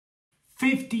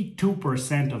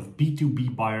52% of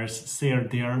B2B buyers say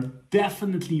they are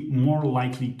definitely more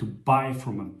likely to buy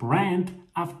from a brand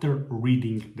after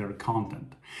reading their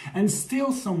content. And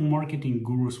still some marketing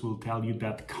gurus will tell you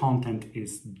that content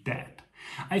is dead.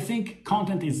 I think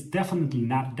content is definitely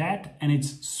not dead, and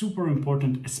it's super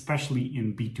important, especially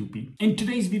in B2B. In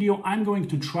today's video, I'm going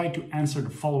to try to answer the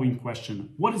following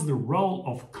question. What is the role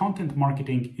of content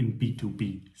marketing in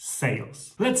B2B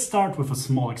sales? Let's start with a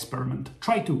small experiment.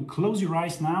 Try to close your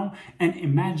eyes now and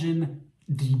imagine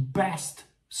the best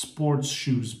sports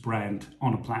shoes brand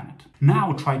on a planet.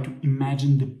 Now try to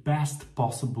imagine the best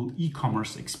possible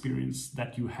e-commerce experience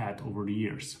that you had over the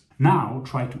years. Now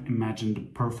try to imagine the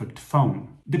perfect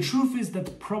phone. The truth is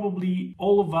that probably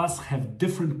all of us have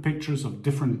different pictures of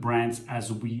different brands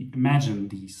as we imagine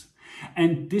these.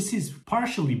 And this is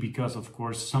partially because, of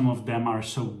course, some of them are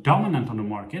so dominant on the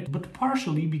market, but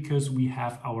partially because we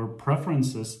have our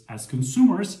preferences as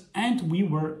consumers and we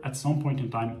were at some point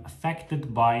in time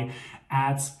affected by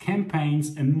ads,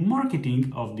 campaigns, and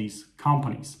marketing of these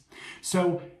companies.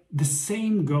 So the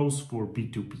same goes for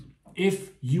B2B.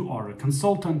 If you are a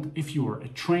consultant, if you are a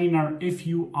trainer, if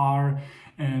you are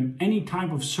any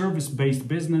type of service-based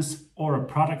business or a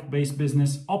product-based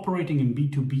business operating in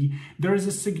B2B, there is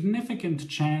a significant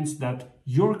chance that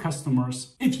your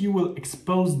customers, if you will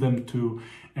expose them to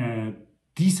a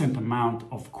decent amount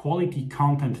of quality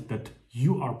content that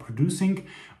you are producing,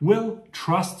 will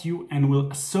trust you and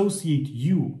will associate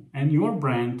you and your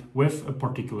brand with a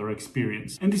particular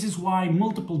experience. And this is why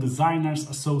multiple designers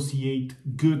associate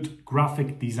good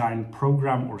graphic design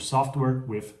program or software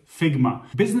with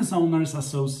Figma. Business owners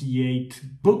associate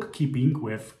bookkeeping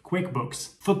with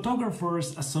QuickBooks.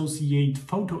 Photographers associate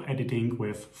photo editing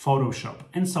with Photoshop,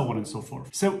 and so on and so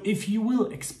forth. So if you will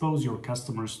expose your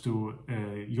customers to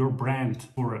your brand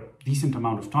for a decent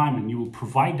amount of time and you will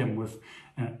provide them with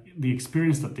the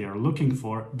experience that they are looking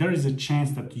for, there is a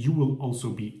chance that you will also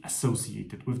be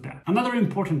associated with that. Another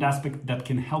important aspect that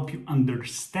can help you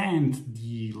understand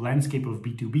the landscape of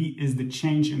B2B is the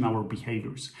change in our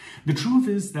behaviors. The truth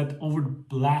is that over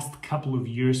the last couple of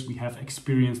years, we have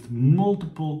experienced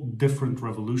multiple different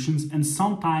revolutions, and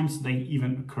sometimes they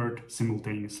even occurred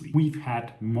simultaneously. We've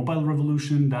had mobile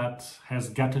revolution that has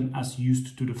gotten us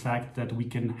used to the fact that we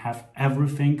can have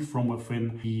everything from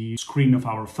within the screen of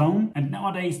our phone, and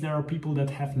nowadays there are people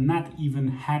that have not even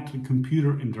had a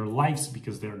computer in their lives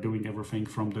because they are doing everything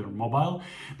from their mobile.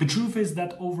 The truth is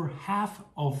that over half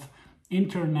of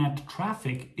internet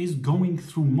traffic is going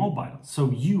through mobile.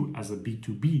 So you as a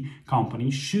B2B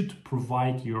company should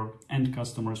provide your end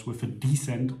customers with a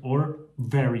decent or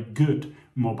very good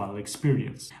mobile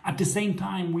experience. At the same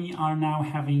time, we are now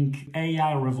having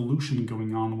AI revolution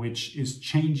going on, which is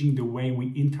changing the way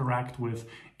we interact with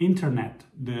internet,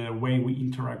 the way we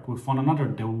interact with one another,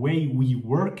 the way we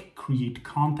work, create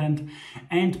content,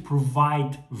 and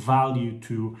provide value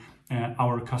to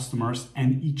our customers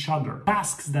and each other.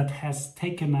 Tasks that has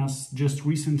taken us just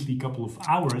recently a couple of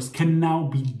hours can now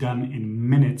be done in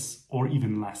minutes or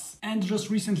even less. And just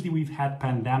recently we've had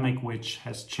pandemic, which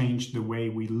has changed the way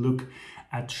we look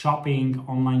at shopping,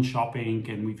 online shopping,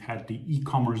 and we've had the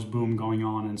e-commerce boom going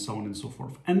on and so on and so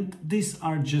forth. And these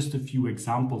are just a few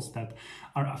examples that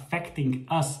are affecting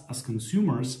us as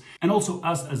consumers and also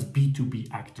us as B2B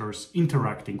actors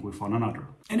interacting with one another.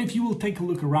 And if you will take a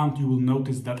look around, you will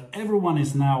notice that everyone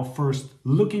is now first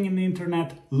looking in the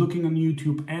internet, looking on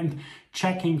YouTube, and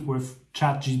checking with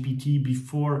ChatGPT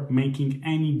before making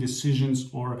any decisions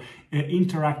or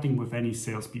interacting with any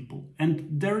salespeople. And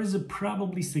there is a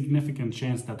probably significant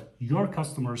chance that your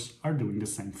customers are doing the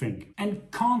same thing. And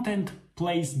content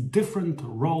plays different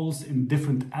roles in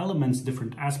different elements,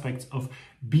 different aspects of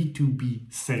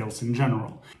B2B sales in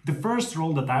general. The first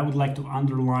role that I would like to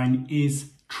underline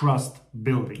is trust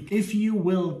building. If you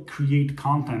will create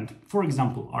content, for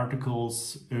example,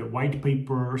 articles, white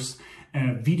papers,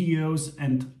 videos,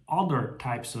 and other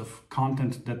types of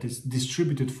content that is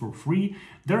distributed for free,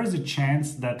 there is a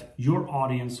chance that your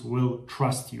audience will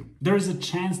trust you. There is a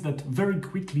chance that very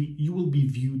quickly you will be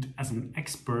viewed as an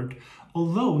expert,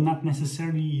 although not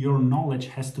necessarily your knowledge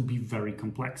has to be very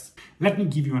complex. Let me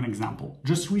give you an example.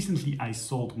 Just recently I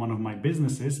sold one of my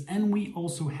businesses, and we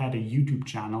also had a YouTube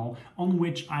channel on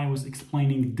which I was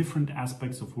explaining different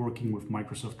aspects of working with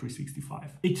Microsoft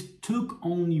 365. It took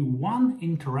only one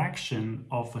interaction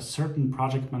of a certain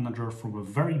project manager manager from a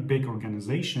very big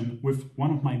organization with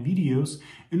one of my videos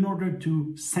in order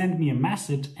to send me a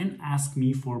message and ask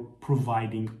me for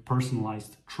providing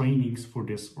personalized trainings for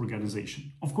this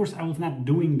organization. Of course, I was not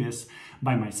doing this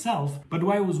by myself, but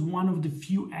I was one of the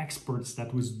few experts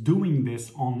that was doing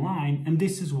this online, and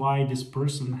this is why this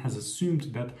person has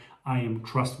assumed that I am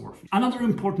trustworthy. Another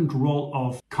important role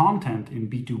of content in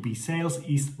B2B sales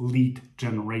is lead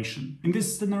generation. In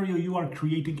this scenario, you are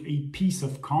creating a piece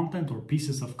of content or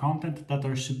pieces of content that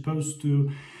are supposed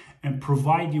to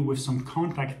provide you with some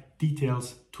contact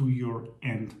details to your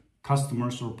end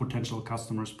customers or potential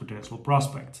customers, potential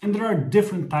prospects. And there are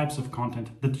different types of content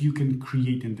that you can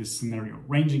create in this scenario,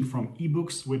 ranging from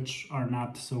ebooks, which are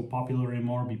not so popular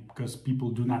anymore because people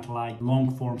do not like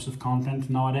long forms of content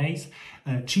nowadays,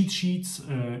 cheat sheets,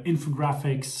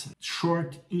 infographics,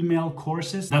 short email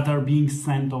courses that are being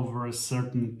sent over a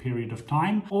certain period of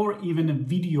time, or even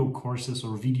video courses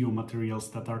or video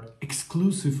materials that are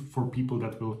exclusive for people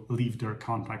that will leave their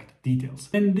contact details.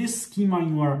 In this schema,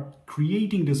 you are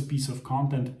creating this piece of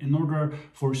content in order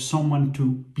for someone to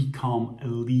become a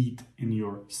lead in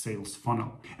your sales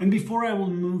funnel. And before I will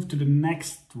move to the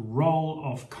next role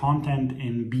of content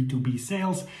in B2B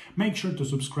sales, make sure to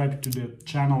subscribe to the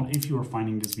channel if you are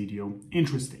finding this video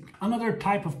interesting. Another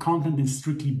type of content is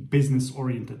strictly business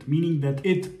oriented, meaning that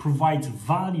it provides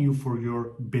value for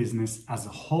your business as a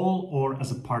whole or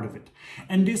as a part of it.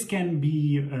 And this can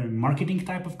be a marketing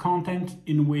type of content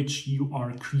in which you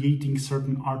are creating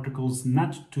certain articles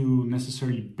not to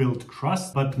necessarily build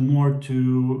trust, but more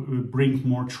to bring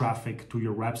more traffic to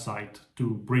your website,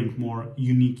 to bring more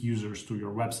unique users to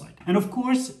your website. And of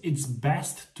course, it's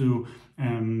best to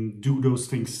do those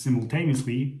things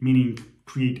simultaneously, meaning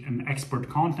create an expert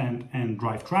content and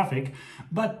drive traffic,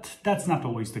 but that's not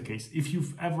always the case. If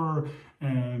you've ever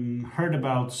heard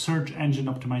about search engine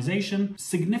optimization,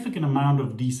 significant amount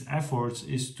of these efforts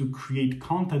is to create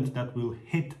content that will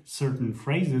hit certain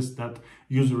phrases that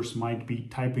users might be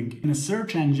typing in a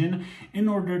search engine in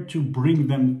order to bring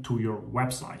them to your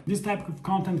website. This type of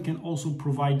content can also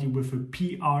provide you with a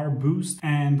PR boost,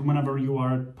 and whenever you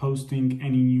are posting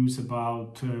any news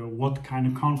about what kind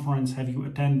of conference have you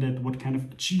attended, what kind of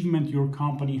achievement your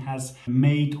company has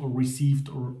made or received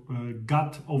or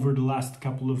got over the last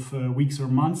couple of weeks or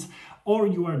months, or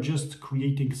you are just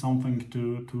creating something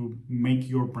to make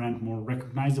your brand more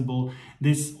recognizable,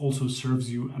 this also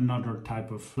serves you another type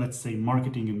of, let's say,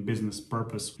 marketing and business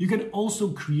purpose. You can also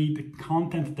create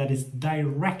content that is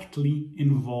directly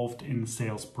involved in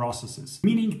sales processes,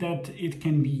 meaning that it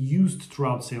can be used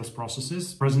throughout sales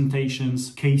processes,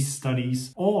 presentations, case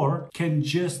studies, or can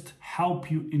just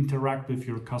help you interact with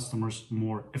your customers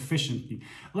more efficiently.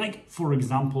 Like, for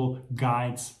example,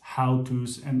 guides,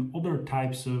 how-tos, and other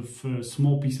types of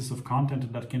small pieces of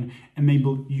content that can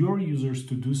enable your users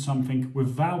to do something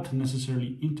without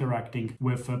necessarily interacting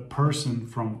with a person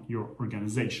from your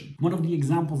organization. One of the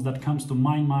examples that comes to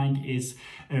my mind is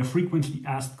a frequently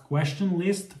asked question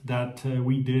list that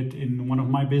we did in one of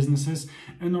my businesses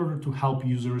in order to help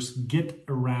users get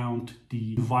around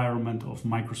the environment of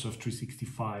Microsoft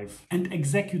 365 and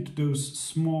execute those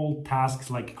small tasks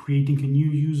like creating a new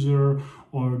user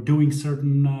or doing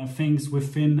certain things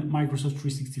within Microsoft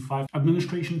 365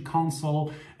 administration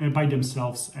console by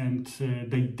themselves, and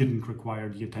they didn't require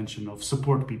the attention of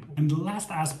support people. And the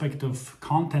last aspect of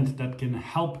content that can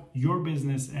help your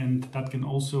business and that can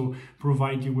also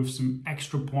provide you with some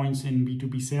extra points in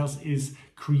B2B sales is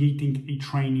creating a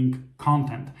training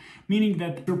content, meaning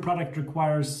that your product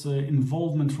requires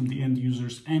involvement from the end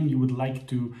users and you would like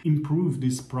to improve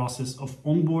this process of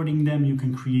onboarding them. You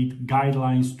can create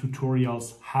guidelines,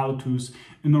 tutorials, how-tos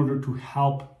in order to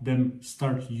help them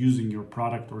start using your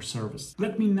product or service.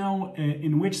 Let me know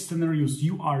in which scenarios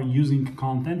you are using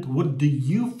content. What do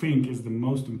you think is the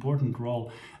most important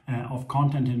role of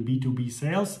content in B2B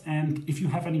sales? And if you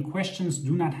have any questions,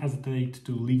 do not hesitate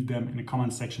to leave them in the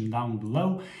comment section down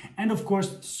below. And of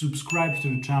course, subscribe to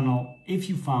the channel if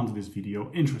you found this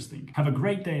video interesting. Have a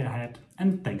great day ahead,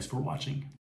 and thanks for watching.